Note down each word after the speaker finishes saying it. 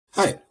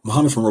Hi,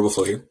 Mohammed from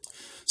Roboflow here.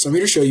 So I'm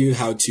here to show you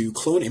how to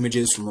clone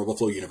images from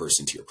Roboflow Universe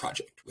into your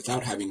project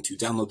without having to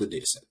download the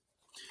dataset.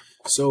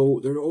 So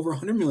there are over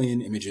 100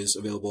 million images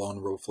available on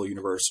Roboflow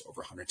Universe,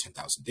 over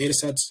 110,000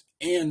 datasets,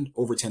 and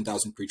over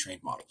 10,000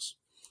 pre-trained models.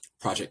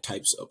 Project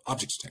types of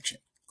object detection,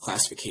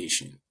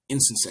 classification,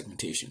 instance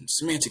segmentation,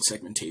 semantic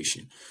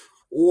segmentation,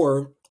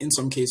 or in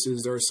some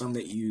cases, there are some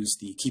that use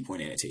the key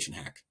point annotation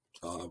hack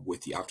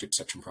with the object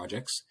detection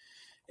projects,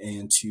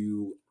 and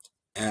to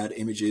add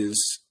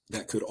images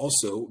that could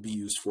also be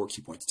used for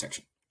key point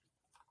detection.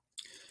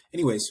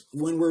 Anyways,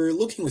 when we're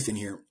looking within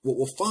here, what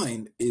we'll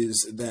find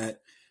is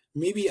that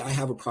maybe I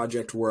have a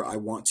project where I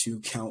want to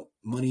count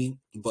money,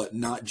 but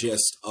not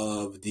just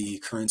of the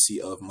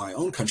currency of my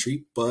own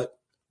country, but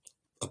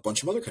a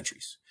bunch of other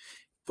countries.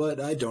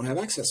 But I don't have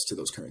access to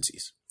those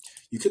currencies.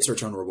 You could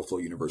search on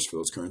Roboflow Universe for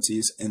those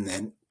currencies and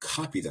then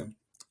copy them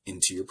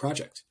into your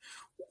project.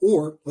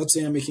 Or let's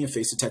say I'm making a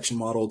face detection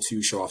model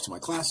to show off to my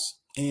class,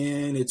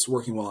 and it's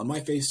working well on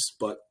my face,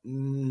 but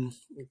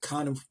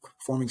kind of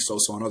performing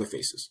so-so on other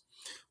faces.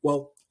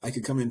 Well, I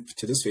could come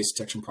into this face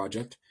detection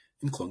project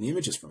and clone the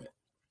images from it.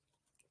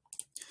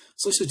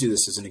 So let's just do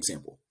this as an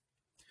example.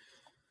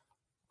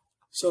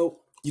 So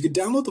you could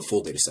download the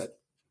full data set.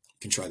 You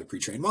can try the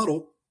pre-trained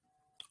model,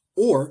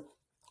 or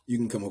you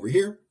can come over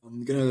here.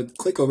 I'm going to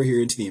click over here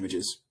into the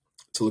images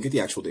to look at the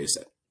actual data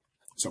set.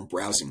 So I'm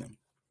browsing them.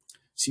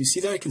 So you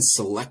see that I can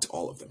select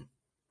all of them,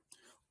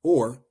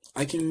 or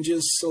I can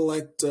just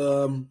select,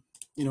 a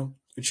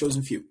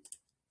chosen few.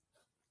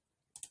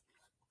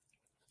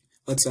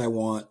 Let's say I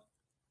want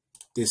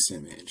this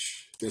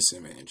image,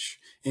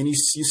 and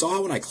you saw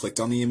how when I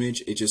clicked on the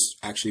image, it just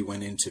actually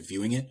went into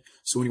viewing it.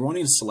 So when you're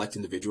wanting to select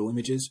individual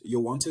images,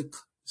 you'll want to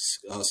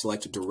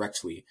select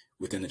directly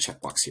within the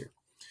checkbox here.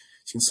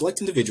 So you can select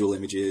individual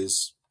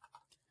images,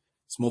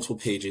 it's multiple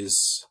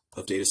pages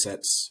of data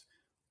sets,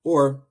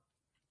 or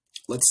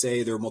let's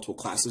say there are multiple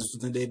classes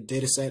within the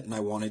data set and I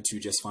wanted to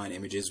just find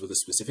images with a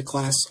specific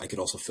class. I could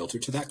also filter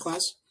to that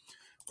class.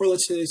 Or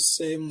let's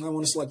say I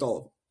want to select all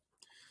of them.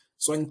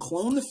 So I can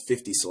clone the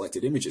 50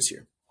 selected images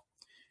here.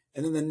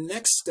 And then the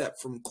next step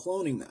from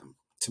cloning them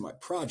to my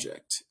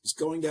project is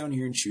going down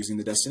here and choosing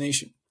the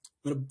destination.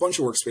 I'm in a bunch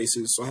of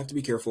workspaces, so I have to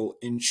be careful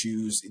and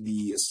choose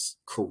the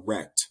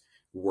correct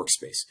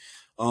workspace.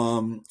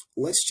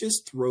 Let's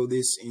just throw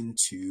this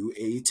into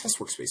a test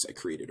workspace I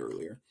created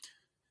earlier.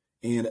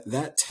 And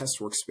that test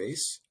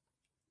workspace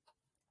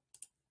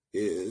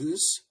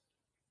is,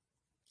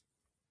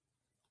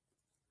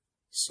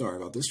 sorry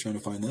about this, trying to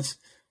find this.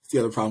 It's the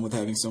other problem with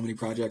having so many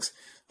projects.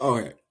 All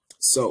right,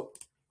 so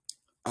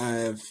I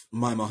have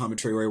my Mohammed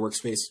Traore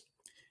workspace.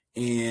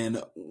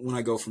 And when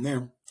I go from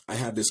there, I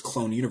have this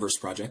clone universe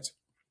project.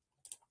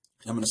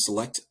 I'm going to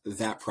select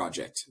that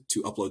project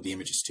to upload the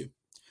images to.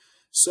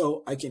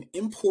 So I can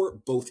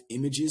import both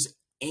images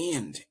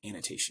and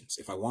annotations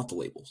if I want the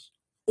labels.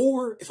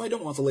 Or if I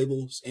don't want the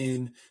labels,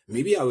 and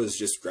maybe I was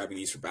just grabbing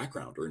these for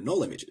background or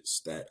null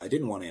images that I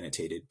didn't want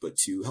annotated, but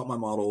to help my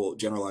model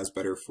generalize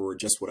better for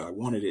just what I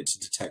wanted it to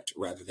detect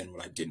rather than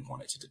what I didn't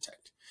want it to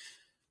detect.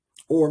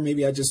 Or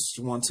maybe I just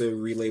want to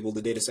relabel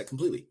the dataset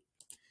completely.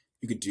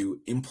 You could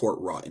do import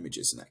raw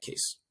images in that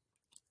case.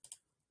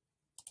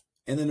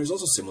 And then there's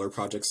also similar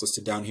projects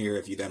listed down here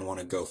if you then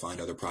want to go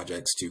find other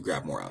projects to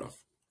grab more out of.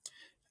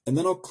 And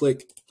then I'll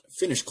click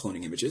Finish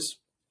Cloning Images.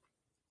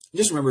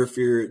 Just remember, if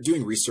you're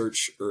doing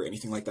research or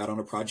anything like that on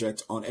a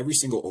project, on every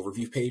single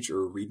overview page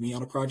or README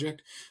on a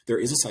project, there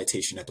is a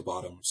citation at the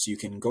bottom. So you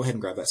can go ahead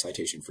and grab that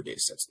citation for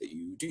datasets that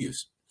you do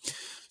use.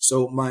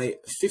 So my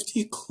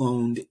 50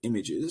 cloned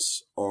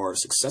images are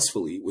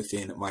successfully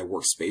within my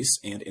workspace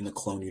and in the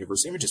Clone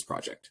Universe Images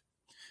project.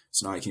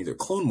 So now I can either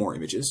clone more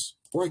images,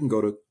 or I can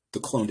go to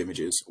the cloned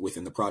images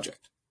within the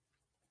project.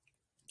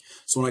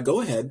 So when I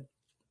go ahead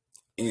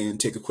and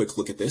take a quick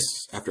look at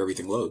this after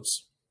everything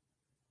loads,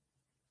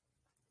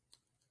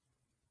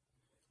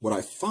 what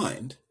I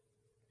find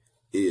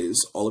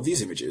is all of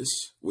these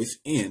images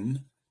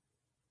within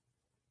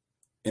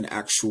an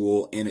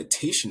actual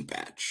annotation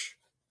batch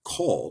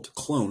called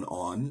clone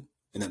on,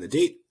 and then the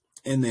date,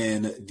 and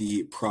then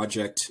the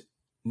project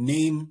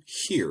name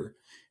here,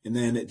 and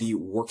then the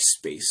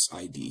workspace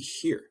ID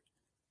here.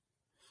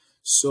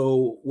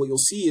 So what you'll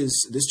see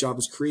is this job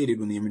was created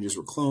when the images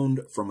were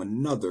cloned from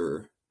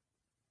another,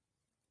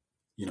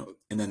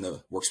 and then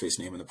the workspace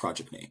name and the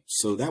project name.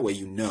 So that way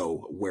you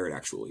know where it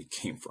actually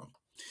came from.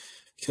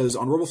 Because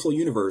on Roboflow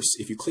Universe,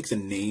 if you click the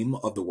name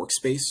of the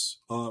workspace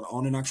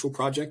on an actual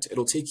project,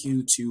 it'll take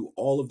you to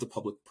all of the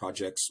public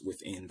projects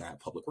within that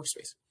public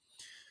workspace.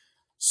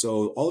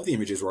 So all of the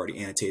images were already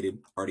annotated,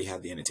 already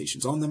have the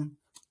annotations on them.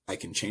 I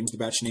can change the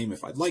batch name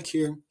if I'd like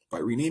here by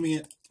renaming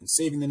it and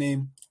saving the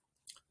name.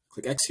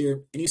 Click X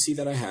here, and you see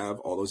that I have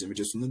all those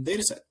images from the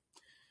dataset.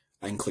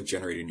 I can click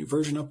Generate a New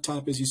Version up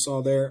top, as you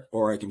saw there,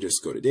 or I can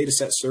just go to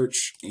Dataset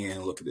Search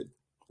and look at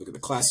the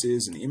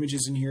classes and the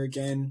images in here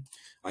again.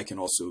 I can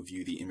also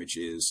view the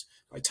images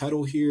by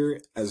title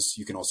here, as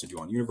you can also do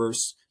on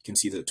Universe. You can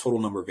see the total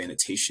number of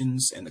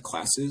annotations and the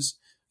classes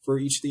for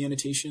each of the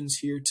annotations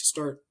here to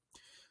start.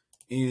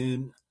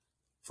 And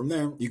From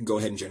there, you can go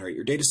ahead and generate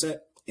your data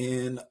set,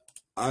 and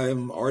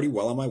I'm already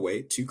well on my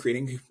way to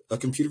creating a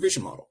computer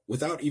vision model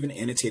without even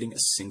annotating a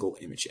single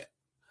image yet.